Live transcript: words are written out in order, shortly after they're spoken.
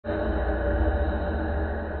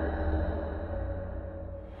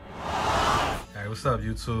What's up,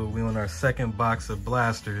 YouTube? We on our second box of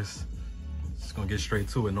blasters. Just gonna get straight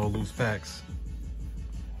to it, no loose packs.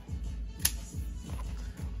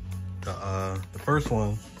 The first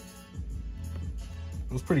one,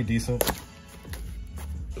 it was pretty decent.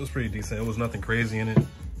 It was nothing crazy in it.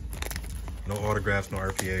 No autographs, no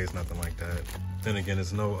RPAs, nothing like that. Then again,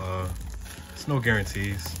 it's no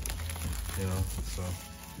guarantees, you know, so.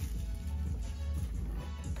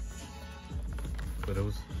 But it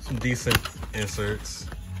was some decent inserts.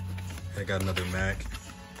 I got another Mac.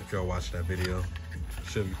 If y'all watched that video, it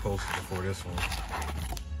should be posted before this one.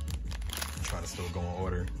 I'm trying to still go in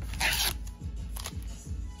order.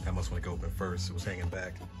 That must want to open first. It was hanging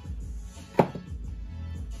back.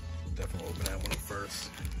 Definitely open that one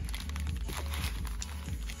first.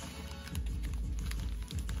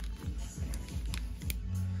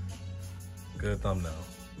 Good thumbnail.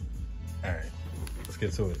 All right, let's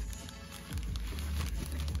get to it.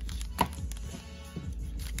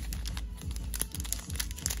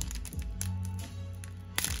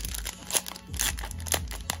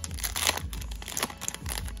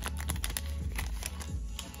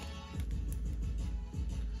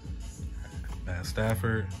 Matt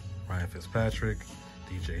Stafford, Ryan Fitzpatrick,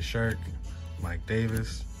 DJ Chark, Mike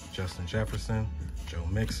Davis, Justin Jefferson, Joe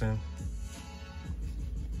Mixon,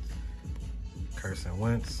 Carson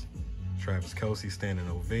Wentz, Travis Kelce standing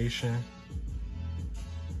ovation.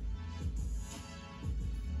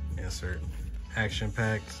 Insert action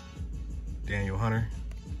packed Daniel Hunter.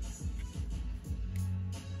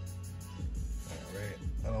 All right,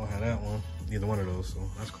 I don't have that one, neither one of those, so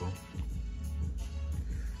that's cool.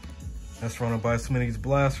 That's running by some of these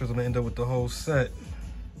blasters. I'm gonna end up with the whole set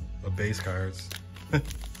of base cards. All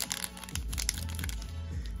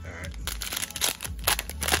right,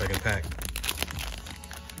 second pack.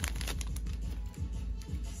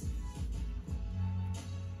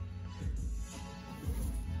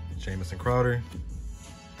 Jamison Crowder,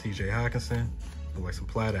 TJ Hockenson, look like some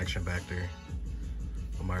Plaid action back there.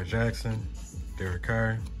 Lamar Jackson, Derek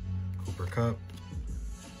Carr, Cooper Kupp,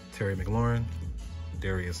 Terry McLaurin,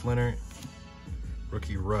 Darius Leonard,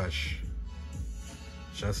 rookie Rush,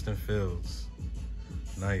 Justin Fields.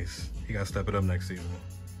 Nice. He got to step it up next season.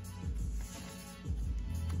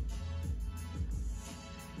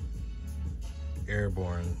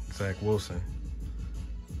 Airborne, Zach Wilson,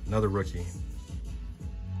 another rookie.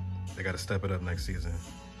 They got to step it up next season.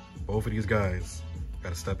 Both of these guys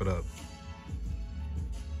got to step it up.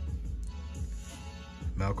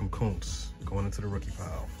 Malcolm Kuntz going into the rookie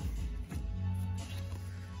pile.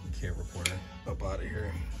 Kid reporter up out of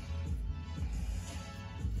here.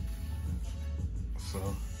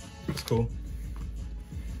 So, it's cool.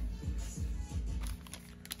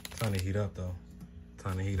 Time to heat up though.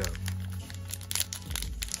 Time to heat up.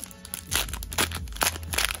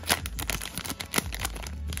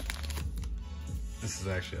 This is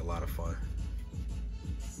actually a lot of fun.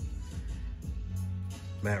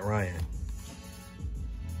 Matt Ryan,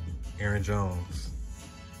 Aaron Jones.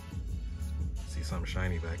 See something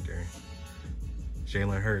shiny back there.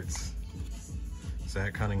 Jalen Hurts,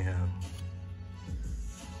 Zach Cunningham,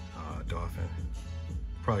 Dolphin,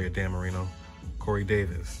 probably a Dan Marino, Corey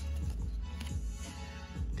Davis,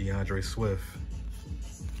 DeAndre Swift,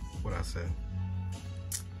 what I said,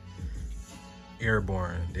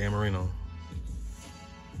 Airborne, Dan Marino,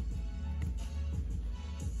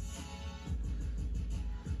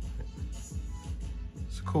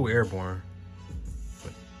 it's a cool Airborne,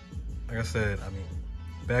 but like I said, I mean,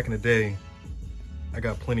 back in the day, I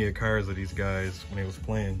got plenty of cards of these guys when they was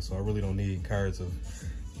playing, so I really don't need cards of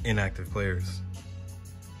inactive players.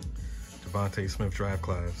 Devontae Smith draft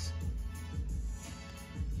class.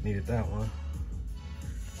 Needed that one.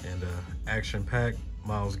 And action pack,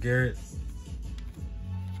 Myles Garrett.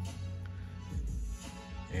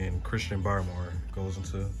 And Christian Barmore goes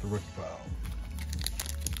into the rookie pile.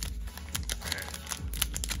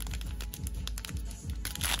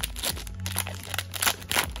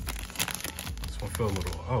 This one feel a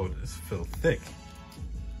little, oh, this feels thick.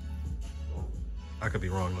 I could be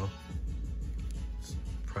wrong though. It's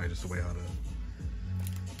probably just the way how to.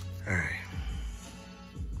 All right.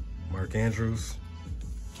 Mark Andrews,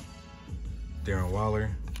 Darren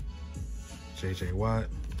Waller, JJ Watt,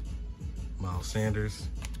 Miles Sanders,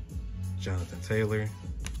 Jonathan Taylor,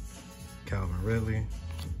 Calvin Ridley,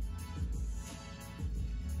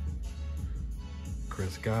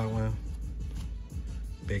 Chris Godwin,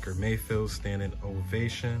 Baker Mayfield standing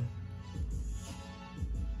ovation,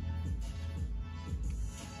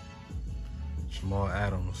 Jamal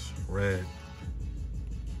Adams, red.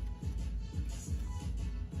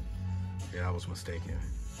 Yeah, I was mistaken.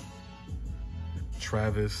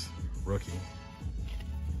 Travis, rookie.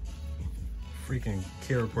 freaking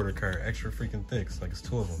kid reporter card, extra freaking thick. It's like it's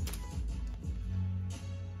 2 of them.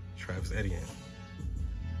 Travis Etienne.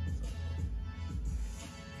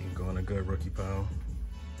 You can go on a good rookie pile.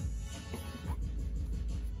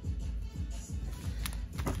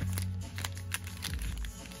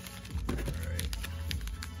 Alright.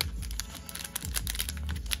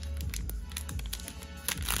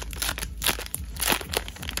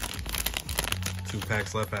 2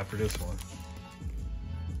 packs left after this one.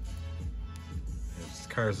 These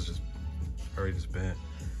cards are just already just bent.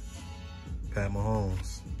 Pat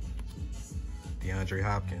Mahomes, DeAndre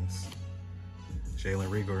Hopkins, Jalen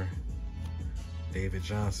Reagor, David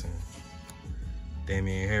Johnson,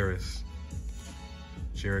 Damian Harris,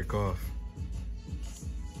 Jared Goff.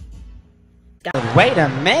 Wait a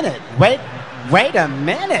minute. Wait a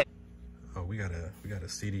minute. Oh, we got a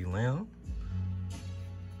CeeDee Lamb.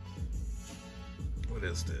 What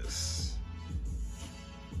is this?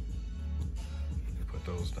 Put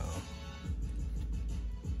those down.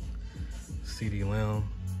 CeeDee Lamb,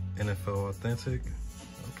 NFL Authentic.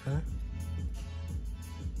 Okay.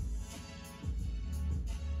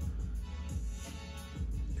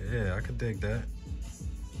 Yeah, I could dig that.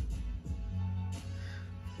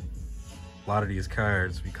 A lot of these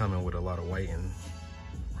cards be coming with a lot of whiting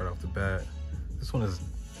right off the bat. This one is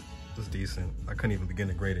decent. I couldn't even begin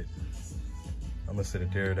to grade it. I'm gonna sit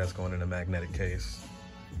it there. That's going in a magnetic case.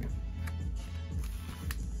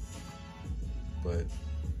 But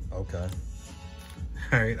okay.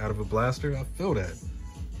 All right, out of a blaster, I feel that.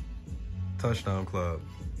 Touchdown Club,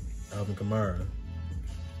 Alvin Kamara.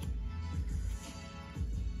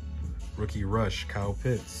 Rookie Rush, Kyle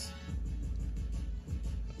Pitts.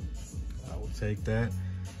 I will take that.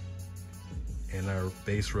 And our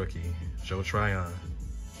base rookie, Joe Tryon.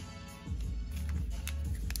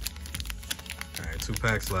 All right, 2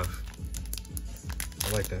 packs left.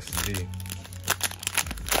 I like that CD.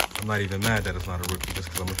 I'm not even mad that it's not a rookie just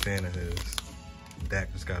because I'm a fan of his.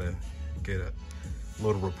 Dak just gotta get a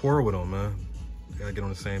little rapport with him, man. They gotta get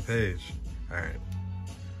on the same page. All right.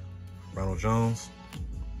 Ronald Jones,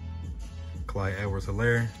 Clyde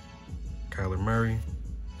Edwards-Helaire, Kyler Murray,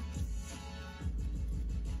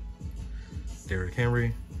 Derrick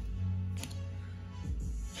Henry,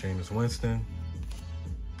 Jameis Winston,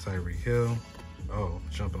 Tyreek Hill. Oh,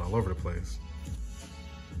 jumping all over the place.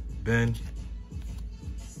 Ben,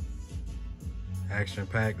 Action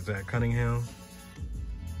Pack, Zach Cunningham.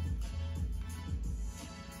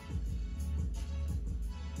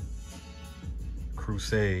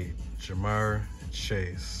 Crusade, Jamar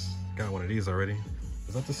Chase. Got one of these already.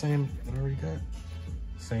 Is that the same that I already got?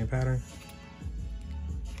 Same pattern?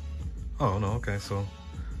 Oh, no, okay, so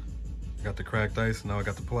I got the cracked ice, now I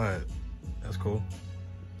got the plaid. That's cool.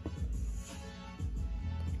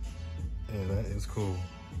 Yeah, that is cool.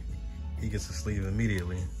 He gets a sleeve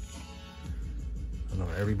immediately. I know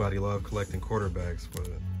everybody loves collecting quarterbacks, but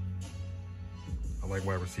I like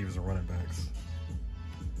wide receivers and running backs.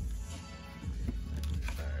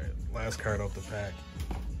 All right, last card off the pack.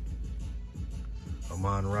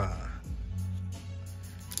 Amon-Ra.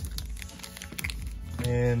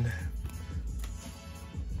 And,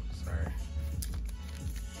 sorry.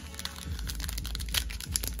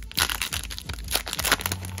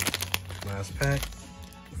 Last pack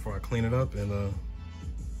before I clean it up and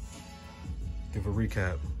give a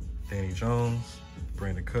recap. Danny Jones,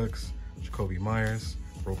 Brandon Cooks, Jacoby Myers,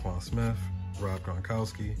 Roquan Smith, Rob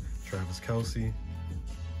Gronkowski, Travis Kelce,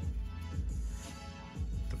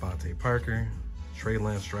 Devontae Parker, Trey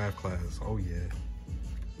Lance draft class. Oh yeah.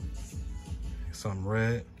 Something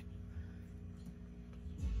red.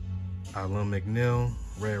 Alim McNeil,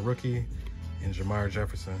 red rookie, and Jamar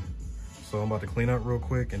Jefferson. So I'm about to clean up real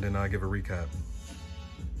quick and then I'll give a recap.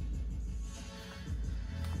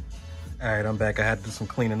 All right, I'm back. I had to do some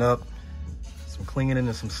cleaning up, some cleaning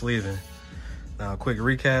and some sleeving. Now, a quick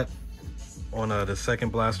recap on the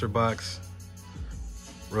second blaster box.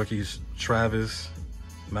 Rookies, Travis,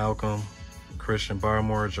 Malcolm, Christian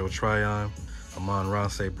Barmore, Joe Tryon, Amon-Ra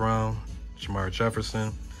St. Brown, Jamar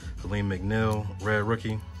Jefferson, Alim McNeil, red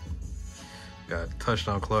rookie. Got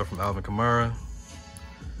Touchdown Club from Alvin Kamara.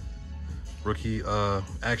 Rookie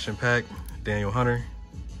Action Pack, Daniel Hunter.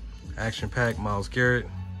 Action Pack, Myles Garrett.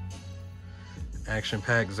 Action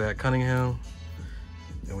Pack, Zach Cunningham.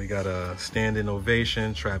 Then we got a Standing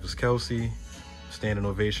Ovation, Travis Kelce. Standing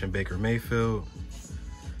Ovation, Baker Mayfield.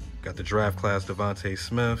 Got the draft class, Devontae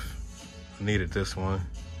Smith. I needed this one.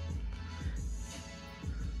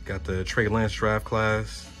 Got the Trey Lance draft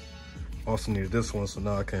class. Also needed this one, so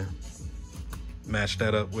now I can match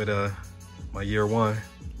that up with my year 1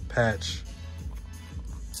 patch.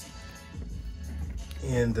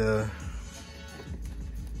 And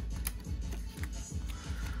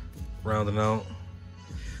Rounding out,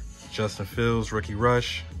 Justin Fields, Rookie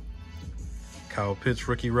Rush. Kyle Pitts,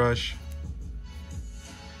 Rookie Rush.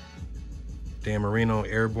 Dan Marino,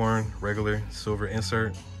 Airborne, regular silver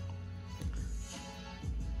insert.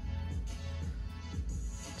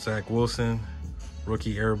 Zach Wilson,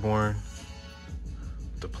 Rookie Airborne,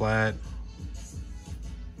 the plaid.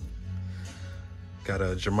 Got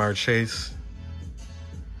a Jamar Chase,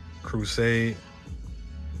 Crusade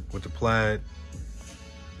with the plaid.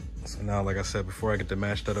 So now, like I said before, I get to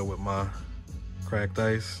match that up with my cracked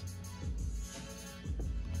ice.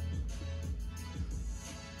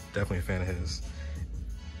 Definitely a fan of his.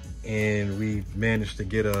 And we managed to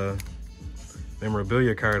get a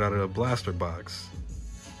memorabilia card out of the blaster box.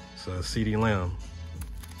 It's a CeeDee Lamb.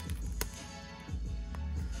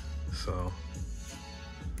 So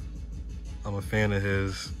I'm a fan of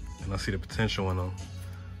his, and I see the potential in him.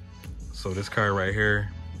 So this card right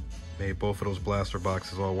here made both of those blaster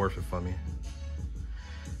boxes all worth it for me.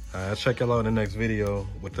 I'll check y'all out in the next video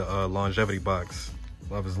with the longevity box.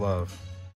 Love is love.